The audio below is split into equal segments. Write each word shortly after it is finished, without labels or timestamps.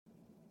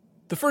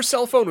The first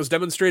cell phone was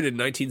demonstrated in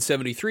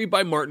 1973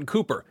 by Martin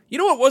Cooper. You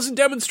know what wasn't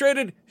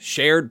demonstrated?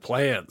 Shared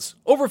plans.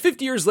 Over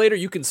 50 years later,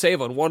 you can save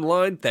on one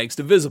line thanks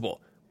to Visible.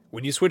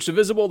 When you switch to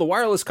Visible, the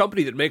wireless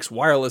company that makes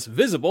wireless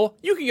visible,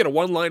 you can get a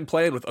one-line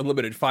plan with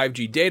unlimited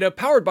 5G data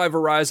powered by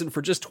Verizon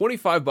for just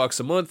 $25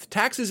 a month,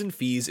 taxes and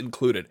fees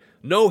included.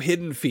 No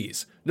hidden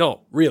fees.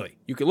 No, really.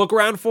 You can look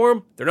around for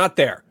them, they're not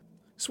there.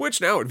 Switch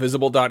now at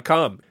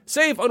Visible.com.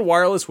 Save on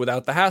wireless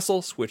without the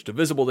hassle, switch to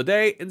Visible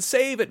today, and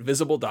save at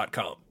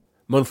Visible.com.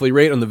 Monthly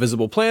rate on the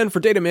Visible plan for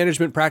data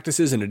management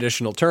practices and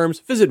additional terms,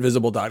 visit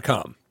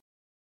Visible.com.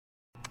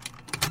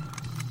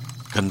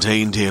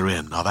 Contained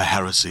herein are the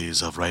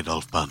heresies of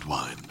Radolf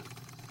Burntwine,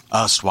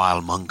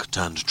 erstwhile monk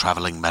turned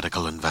traveling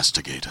medical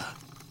investigator.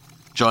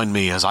 Join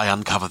me as I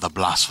uncover the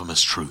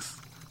blasphemous truth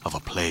of a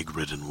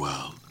plague-ridden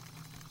world,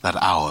 that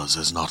ours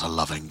is not a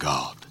loving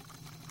God,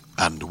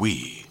 and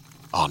we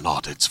are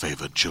not its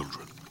favored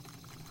children.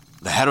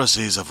 The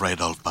heresies of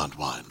Radolf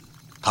Burntwine,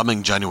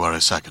 coming January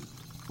 2nd,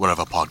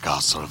 wherever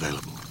podcasts are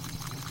available.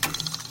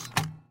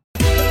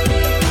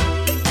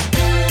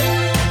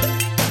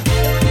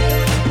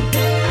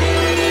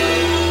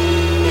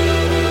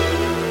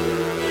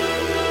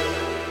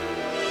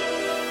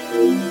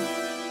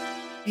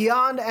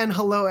 Beyond and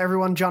hello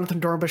everyone, Jonathan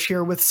Dornbush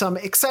here with some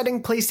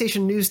exciting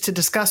PlayStation news to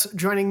discuss.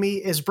 Joining me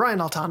is Brian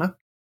Altana.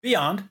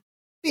 Beyond,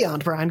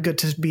 Brian, good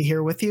to be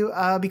here with you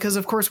because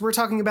of course we're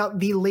talking about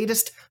the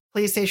latest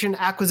PlayStation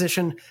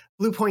acquisition,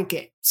 Bluepoint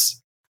Games.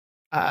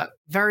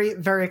 Very,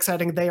 very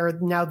exciting. They are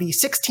now the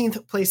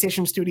 16th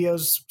PlayStation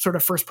Studios sort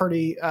of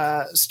first-party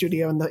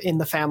studio in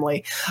the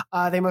family.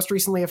 They most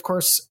recently, of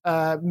course,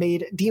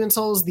 made Demon's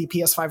Souls, the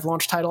PS5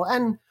 launch title,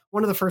 and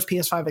one of the first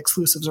PS5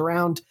 exclusives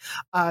around.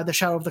 The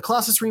Shadow of the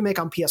Colossus remake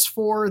on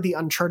PS4, the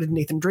Uncharted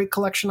Nathan Drake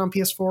collection on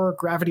PS4,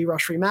 Gravity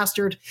Rush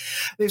Remastered.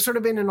 They've sort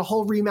of been in a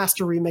whole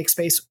remaster remake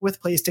space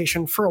with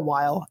PlayStation for a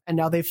while, and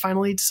now they've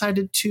finally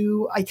decided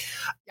to,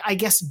 I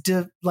guess,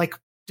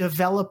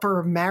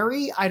 developer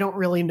marry. I don't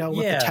really know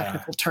what the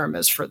technical term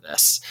is for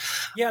this.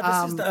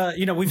 Yeah, this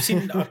is we've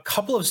seen a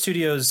couple of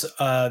studios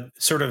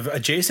sort of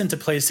adjacent to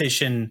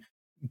PlayStation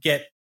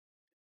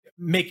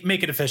make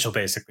it official,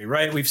 basically,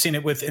 right? We've seen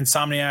it with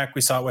Insomniac.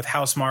 We saw it with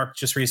Housemarque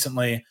just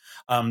recently.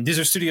 These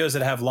are studios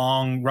that have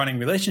long-running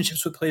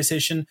relationships with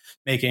PlayStation,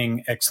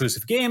 making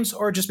exclusive games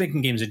or just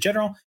making games in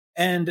general.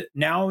 And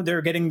now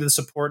they're getting the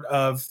support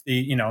of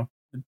the,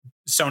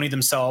 Sony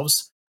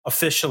themselves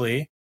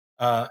officially.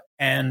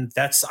 And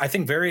that's, I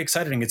think, very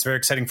exciting. It's very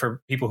exciting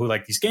for people who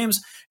like these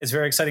games. It's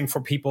very exciting for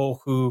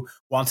people who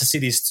want to see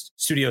these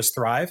studios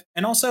thrive.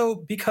 And also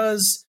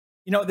because,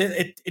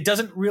 it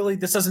doesn't really,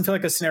 this doesn't feel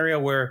like a scenario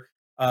where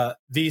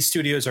these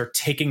studios are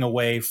taking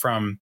away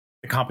from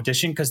the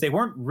competition, because they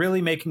weren't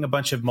really making a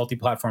bunch of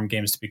multi-platform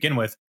games to begin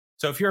with.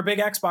 So if you're a big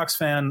Xbox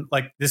fan,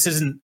 this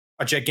isn't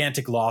a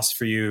gigantic loss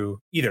for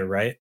you either,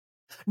 right?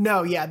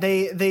 No, yeah,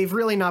 they've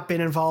really not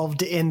been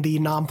involved in the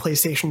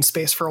non-PlayStation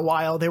space for a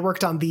while. They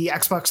worked on the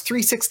Xbox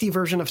 360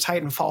 version of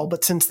Titanfall,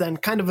 but since then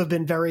kind of have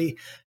been very,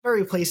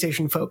 very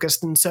PlayStation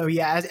focused. And so,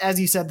 yeah, as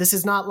you said, this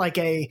is not like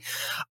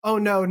oh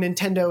no,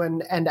 Nintendo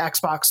and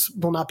Xbox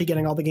will not be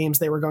getting all the games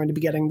they were going to be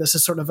getting. This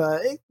is sort of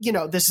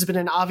this has been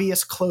an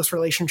obvious close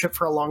relationship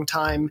for a long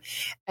time.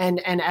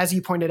 And as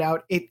you pointed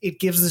out, it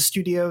gives the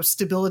studio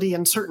stability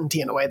and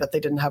certainty in a way that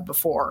they didn't have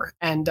before.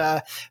 And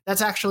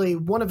that's actually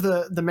one of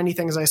the many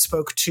things I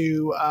spoke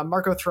to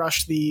Marco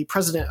Thrush, the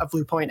president of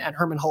Bluepoint, and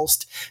Herman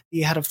Hulst,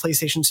 the head of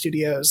PlayStation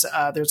Studios.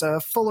 There's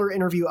a fuller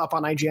interview up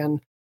on IGN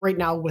right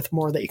now with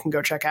more that you can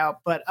go check out.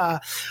 But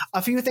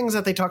a few things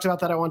that they talked about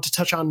that I want to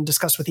touch on and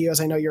discuss with you,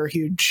 as I know you're a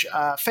huge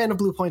fan of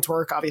Bluepoint's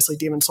work, obviously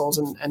Demon's Souls,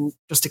 and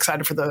just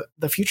excited for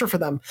the future for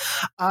them.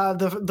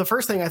 The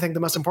first thing, I think the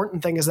most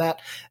important thing, is that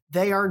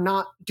they are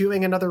not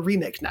doing another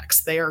remake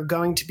next. They are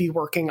going to be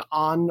working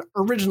on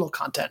original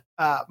content.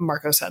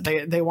 Marco said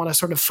they want to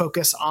sort of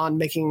focus on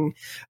making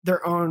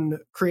their own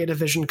creative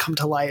vision come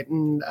to light.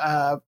 And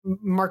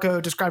Marco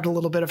described a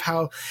little bit of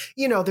how,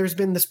 there's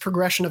been this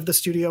progression of the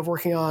studio of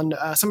working on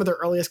some of their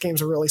earliest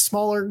games are really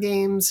smaller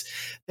games.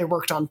 They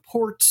worked on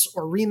ports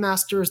or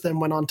remasters, then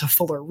went on to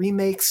fuller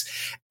remakes.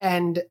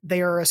 And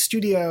they are a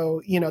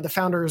studio, the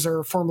founders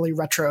are formerly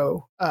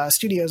Retro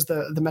Studios,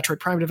 the Metroid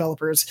Prime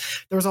developers.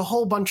 There was a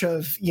whole bunch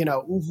of,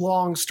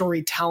 long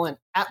story talent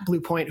at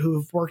Bluepoint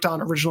who've worked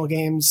on original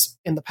games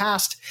in the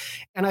past.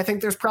 And I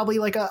think there's probably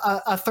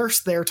a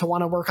thirst there to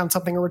want to work on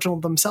something original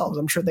themselves.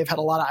 I'm sure they've had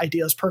a lot of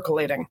ideas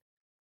percolating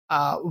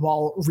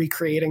while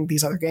recreating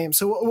these other games.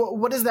 So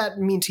what does that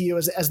mean to you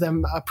as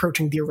them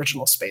approaching the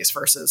original space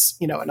versus,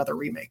 another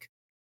remake?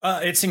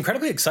 It's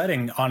incredibly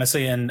exciting,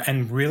 honestly,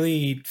 and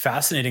really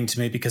fascinating to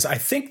me, because I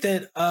think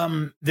that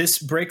this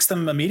breaks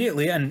them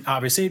immediately. And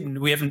obviously,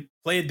 we haven't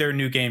played their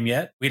new game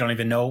yet. We don't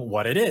even know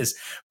what it is.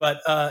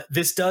 But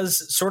this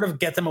does sort of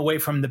get them away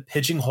from the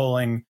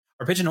pigeonholing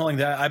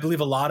that I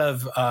believe a lot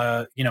of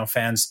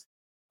fans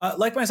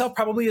like myself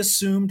probably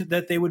assumed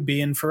that they would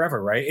be in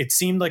forever. Right? It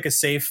seemed like a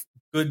safe,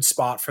 good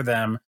spot for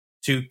them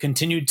to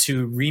continue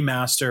to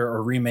remaster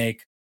or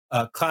remake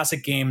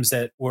classic games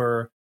that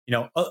were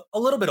a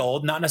little bit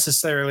old, not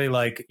necessarily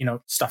like,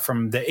 stuff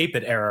from the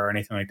 8-bit era or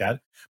anything like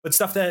that, but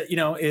stuff that,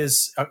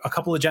 is a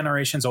couple of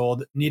generations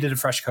old, needed a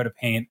fresh coat of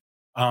paint.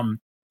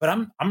 But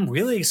I'm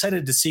really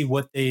excited to see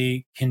what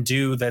they can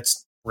do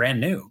that's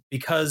brand new,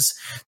 because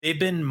they've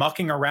been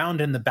mucking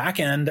around in the back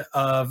end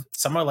of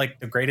some of like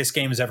the greatest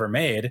games ever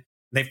made.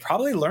 They've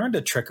probably learned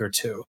a trick or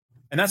two.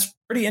 And that's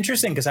pretty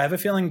interesting, because I have a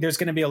feeling there's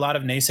going to be a lot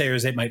of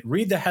naysayers that might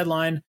read the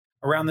headline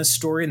around this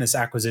story and this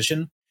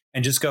acquisition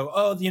and just go,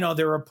 oh,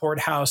 they're a port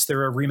house,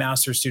 they're a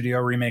remaster studio,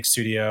 remake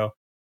studio,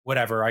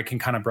 whatever. I can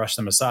kind of brush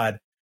them aside.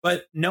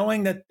 But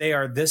knowing that they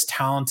are this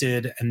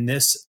talented and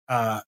this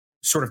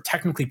sort of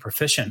technically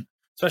proficient,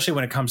 especially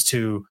when it comes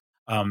to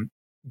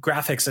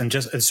graphics, and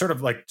just it's sort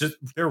of like just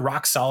their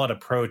rock solid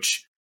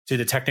approach to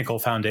the technical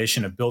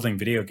foundation of building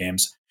video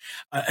games,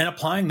 and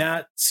applying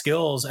that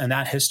skills and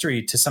that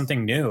history to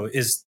something new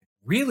is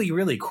really,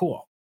 really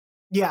cool.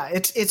 Yeah,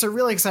 it's a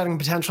really exciting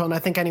potential, and I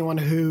think anyone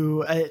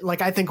who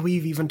I think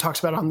we've even talked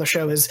about it on the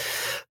show, is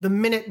the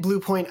minute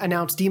Bluepoint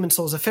announced Demon's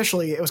Souls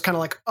officially, it was kind of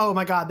like, oh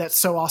my god, that's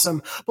so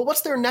awesome. But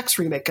what's their next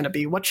remake going to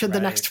be? What should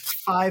the next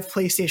 5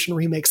 PlayStation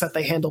remakes that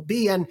they handle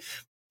be? And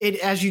it,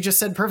 as you just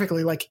said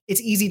perfectly, like, it's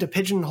easy to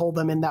pigeonhole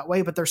them in that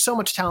way, but there's so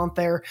much talent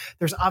there.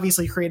 There's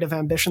obviously creative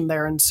ambition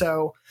there, and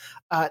so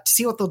to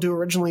see what they'll do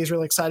originally is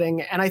really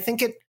exciting. And I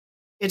think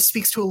it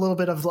speaks to a little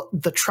bit of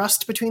the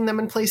trust between them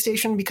and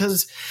PlayStation,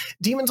 because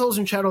Demon's Souls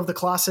and Shadow of the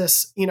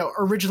Colossus,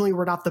 originally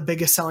were not the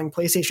biggest selling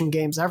PlayStation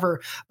games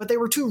ever, but they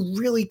were 2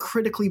 really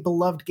critically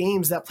beloved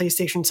games that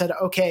PlayStation said,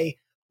 okay,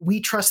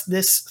 we trust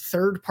this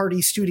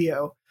third-party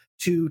studio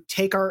to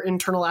take our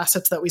internal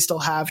assets that we still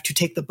have, to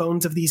take the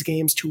bones of these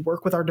games, to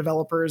work with our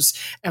developers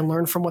and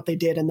learn from what they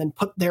did, and then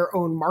put their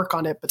own mark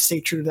on it, but stay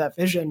true to that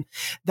vision.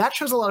 That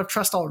shows a lot of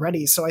trust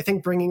already. So I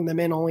think bringing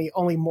them in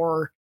only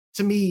more,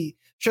 to me,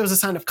 shows a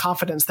sign of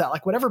confidence that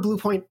like whatever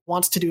Bluepoint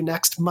wants to do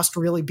next must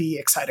really be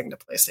exciting to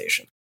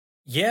PlayStation.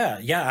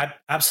 Yeah,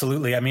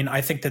 absolutely. I mean,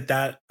 I think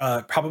that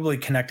probably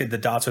connected the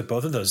dots with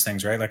both of those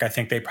things, right? Like, I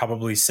think they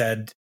probably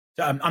said,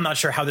 I'm not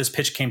sure how this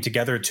pitch came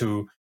together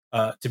to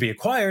be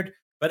acquired,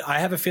 but I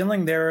have a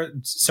feeling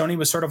Sony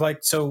was sort of like,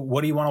 so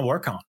what do you want to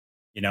work on?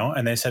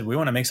 And they said, we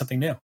want to make something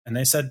new. And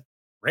they said,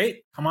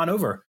 great, come on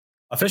over.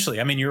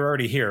 Officially. I mean, you're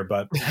already here,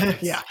 but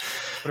yeah,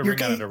 put a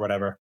ring on it or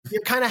whatever.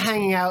 You're kind of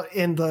hanging out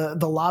in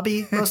the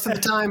lobby most of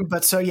the time,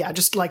 but so yeah,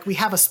 just like we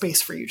have a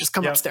space for you. Just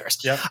come upstairs.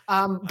 Yep.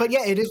 But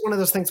yeah, it is one of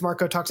those things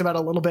Marco talks about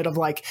a little bit of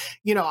like,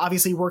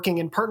 obviously working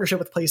in partnership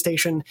with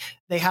PlayStation,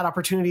 they had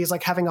opportunities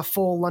like having a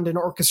full London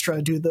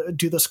orchestra do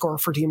the score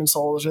for Demon's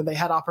Souls, or they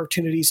had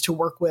opportunities to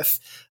work with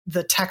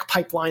the tech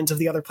pipelines of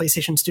the other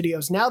PlayStation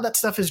studios. Now that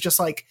stuff is just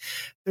like,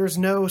 there's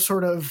no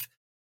sort of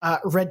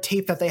red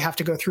tape that they have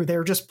to go through.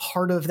 They're just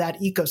part of that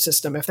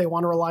ecosystem. If they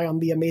want to rely on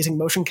the amazing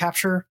motion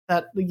capture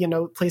that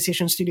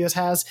PlayStation Studios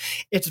has,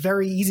 it's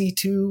very easy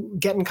to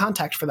get in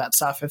contact for that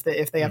stuff.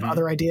 If they have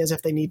other ideas,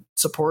 if they need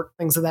support,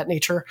 things of that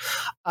nature,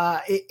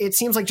 it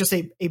seems like just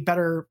a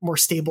better, more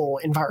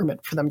stable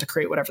environment for them to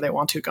create whatever they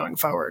want to going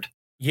forward.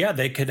 Yeah,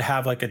 they could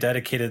have like a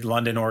dedicated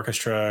London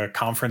orchestra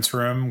conference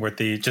room where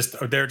they're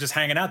just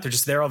hanging out. They're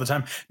just there all the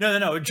time.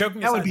 No.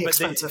 Joking aside, that would be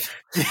expensive.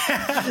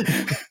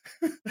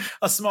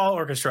 A small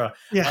orchestra,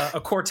 a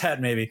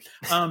quartet maybe.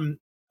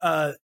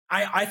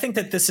 I think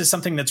that this is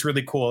something that's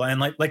really cool, and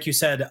like you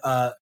said,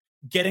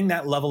 getting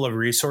that level of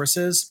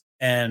resources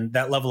and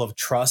that level of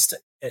trust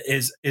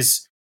is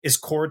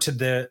core to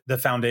the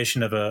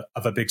foundation of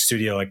a big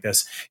studio like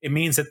this. It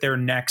means that their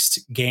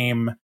next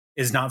game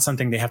is not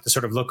something they have to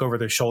sort of look over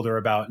their shoulder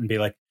about and be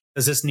like,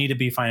 does this need to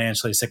be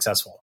financially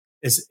successful?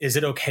 Is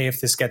it okay if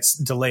this gets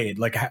delayed?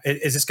 Like,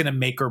 is this going to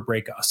make or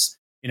break us?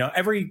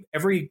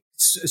 Every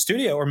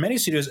studio, or many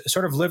studios,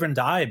 sort of live and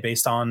die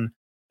based on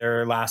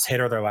their last hit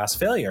or their last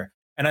failure.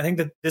 And I think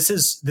that this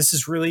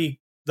is really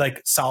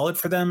like solid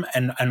for them,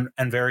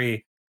 and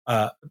very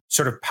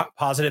sort of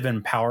positive and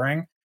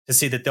empowering to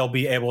see that they'll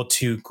be able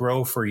to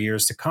grow for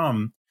years to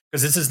come.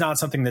 Because this is not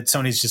something that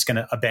Sony's just going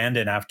to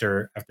abandon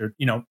after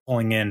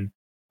pulling in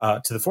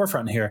to the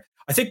forefront here.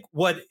 I think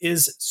what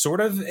is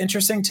sort of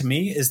interesting to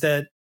me is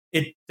that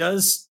it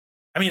does.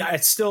 I mean, I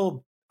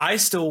still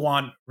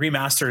want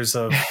remasters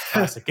of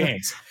classic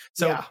games.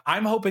 So yeah.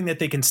 I'm hoping that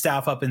they can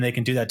staff up and they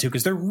can do that too,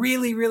 because they're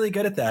really, really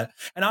good at that.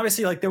 And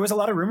obviously, like, there was a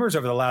lot of rumors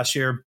over the last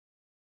year.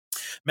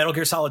 Metal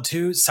Gear Solid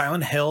 2,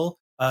 Silent Hill,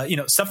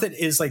 stuff that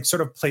is like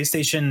sort of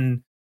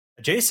PlayStation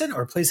adjacent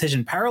or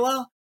PlayStation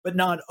parallel, but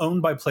not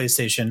owned by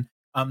PlayStation.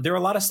 There were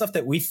a lot of stuff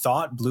that we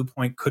thought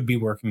Bluepoint could be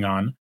working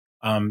on.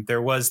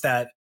 There was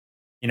that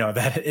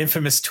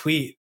infamous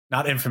tweet,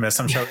 not infamous,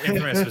 I'm sure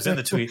infamous was in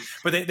the tweet,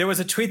 but there was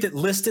a tweet that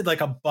listed like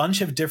a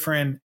bunch of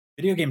different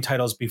video game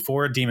titles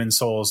before Demon's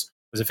Souls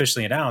was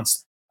officially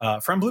announced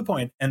from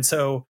Bluepoint. And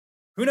so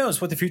who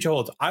knows what the future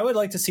holds. I would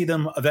like to see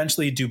them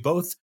eventually do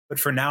both, but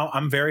for now,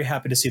 I'm very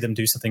happy to see them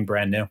do something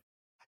brand new.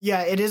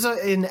 Yeah, it is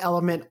an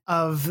element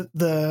of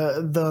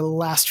the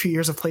last few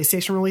years of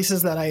PlayStation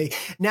releases that I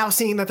now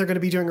seeing that they're going to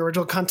be doing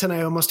original content,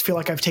 I almost feel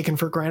like I've taken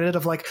for granted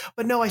of like,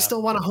 but no, I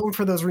still want to home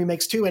for those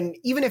remakes too. And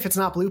even if it's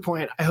not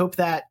Bluepoint, I hope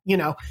that,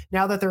 now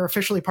that they're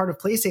officially part of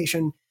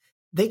PlayStation,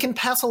 they can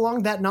pass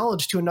along that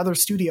knowledge to another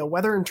studio,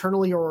 whether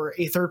internally or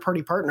a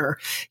third-party partner,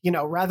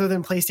 rather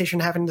than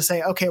PlayStation having to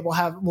say, okay,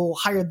 we'll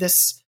hire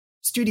this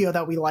studio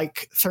that we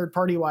like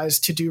third-party wise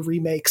to do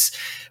remakes.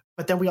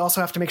 But then we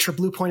also have to make sure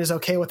Bluepoint is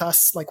okay with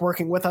us, like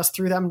working with us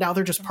through them. Now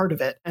they're just part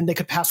of it, and they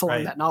could pass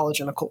along that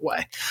knowledge in a cool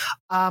way.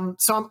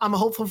 So I'm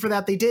hopeful for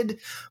that. They did,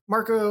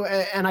 Marco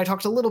and I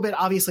talked a little bit.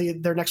 Obviously,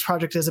 their next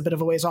project is a bit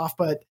of a ways off,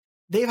 but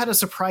they've had a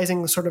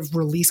surprising sort of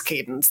release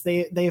cadence.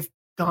 They've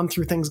gone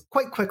through things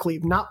quite quickly,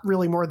 not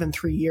really more than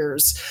 3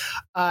 years.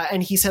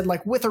 And he said,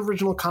 like, with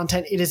original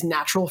content, it is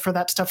natural for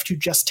that stuff to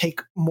just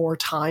take more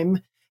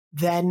time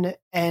than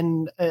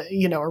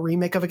a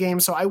remake of a game.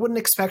 So I wouldn't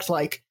expect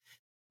like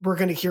we're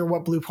going to hear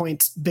what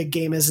Bluepoint's big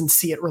game is and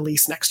see it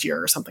release next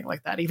year or something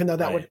like that, even though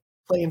that would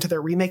play into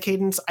their remake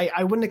cadence.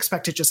 I wouldn't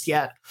expect it just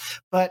yet.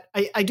 But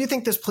I do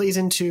think this plays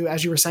into,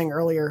 as you were saying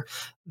earlier,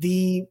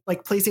 the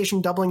like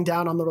PlayStation doubling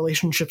down on the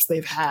relationships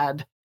they've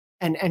had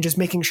and just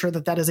making sure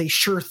that is a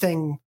sure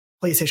thing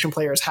PlayStation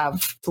players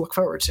have to look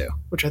forward to,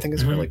 which I think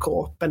is a really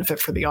cool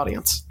benefit for the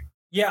audience.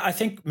 Yeah, I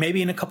think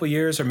maybe in a couple of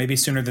years or maybe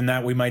sooner than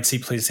that, we might see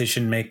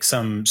PlayStation make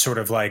some sort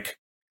of like,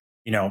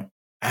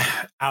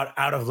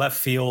 out of left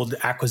field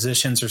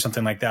acquisitions or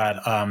something like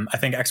that. I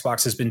think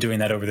Xbox has been doing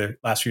that over the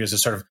last few years to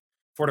sort of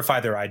fortify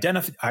their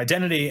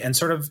identity and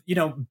sort of,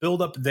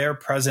 build up their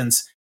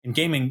presence in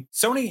gaming.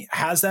 Sony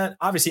has that.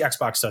 Obviously,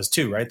 Xbox does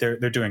too, right? They're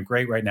doing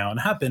great right now and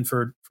have been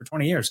for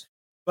 20 years.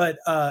 But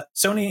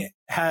Sony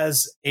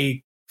has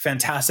a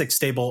fantastic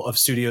stable of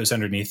studios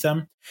underneath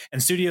them,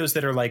 and studios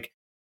that are like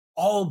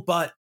all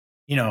but,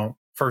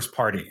 first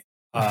party.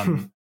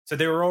 So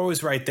they were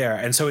always right there.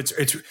 And so it's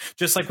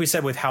just like we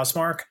said with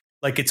Housemarque,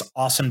 like it's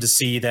awesome to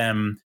see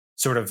them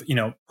sort of,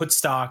 put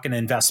stock and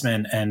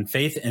investment and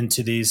faith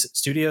into these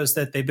studios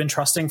that they've been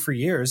trusting for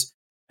years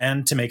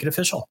and to make it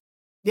official.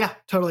 Yeah,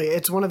 totally.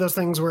 It's one of those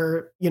things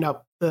where,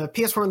 the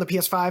PS4 and the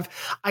PS5,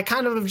 I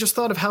kind of have just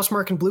thought of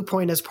Housemarque and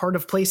Bluepoint as part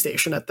of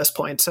PlayStation at this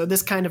point. So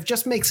this kind of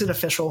just makes it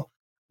official.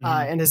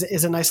 And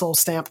is a nice little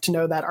stamp to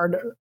know that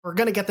we're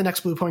going to get the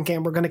next Bluepoint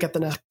game. We're going to get the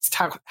next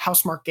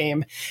Housemarque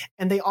game.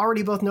 And they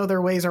already both know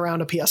their ways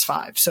around a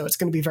PS5. So it's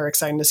going to be very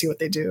exciting to see what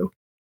they do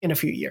in a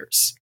few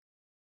years.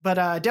 But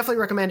definitely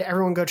recommend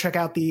everyone go check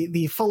out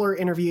the fuller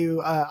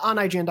interview on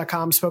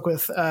IGN.com. Spoke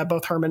with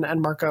both Herman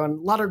and Marco, and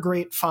a lot of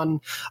great fun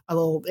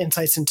little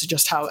insights into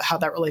just how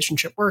that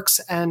relationship works.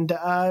 And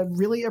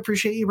really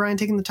appreciate you, Brian,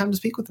 taking the time to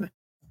speak with me.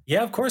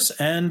 Yeah, of course.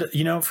 And,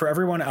 for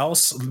everyone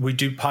else, we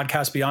do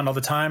Podcast Beyond all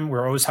the time.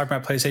 We're always talking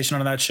about PlayStation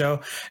on that show.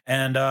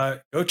 And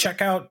go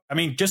check out,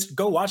 just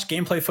go watch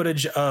gameplay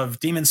footage of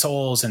Demon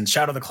Souls and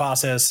Shadow of the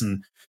Colossus,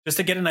 and just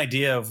to get an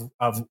idea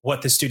of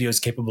what the studio is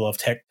capable of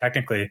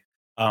technically.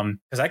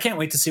 Because I can't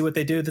wait to see what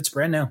they do that's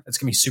brand new. It's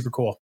going to be super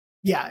cool.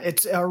 Yeah,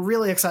 it's a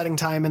really exciting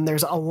time, and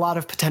there's a lot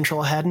of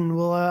potential ahead. And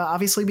we'll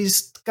obviously be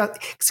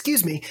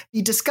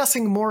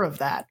discussing more of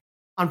that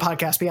on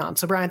Podcast Beyond.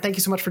 So, Brian, thank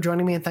you so much for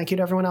joining me, and thank you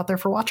to everyone out there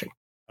for watching.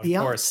 Of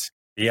course,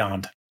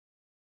 Beyond.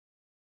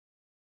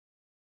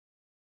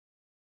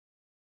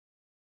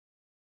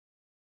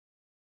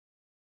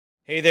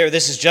 Hey there,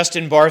 this is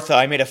Justin Bartha.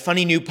 I made a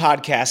funny new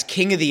podcast,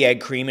 King of the Egg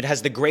Cream. It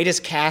has the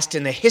greatest cast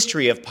in the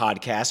history of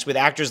podcasts with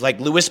actors like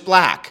Louis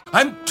Black.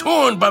 I'm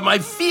torn by my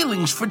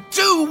feelings for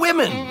two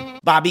women.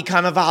 Bobby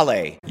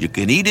Cannavale. You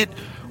can eat it,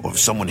 or if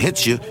someone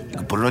hits you, you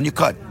can put it on your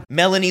cut.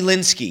 Melanie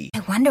Linsky.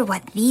 I wonder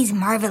what these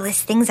marvelous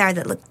things are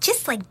that look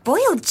just like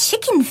boiled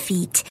chicken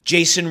feet.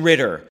 Jason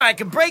Ritter. I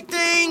can break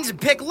things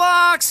and pick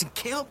locks and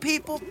kill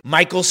people.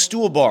 Michael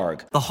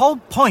Stuhlbarg. The whole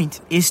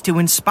point is to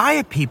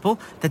inspire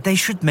people that they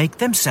should make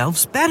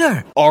themselves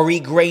better. Ari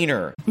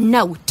Grainer.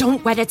 No,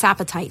 don't whet its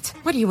appetite.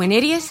 What are you, an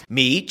idiot?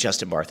 Me,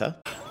 Justin Bartha.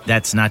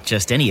 That's not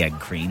just any egg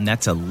cream,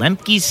 that's a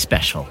Lemke's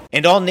special.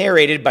 And all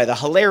narrated by the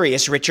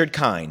hilarious Richard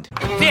Kind.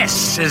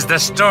 This is the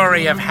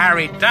story of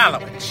Harry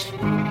Dalowitz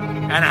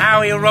and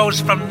how he rose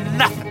from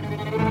nothing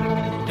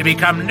to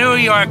become New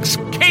York's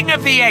King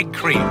of the Egg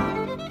Cream.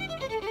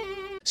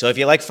 So if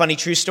you like funny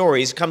true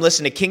stories, come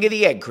listen to King of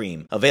the Egg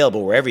Cream,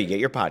 available wherever you get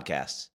your podcasts.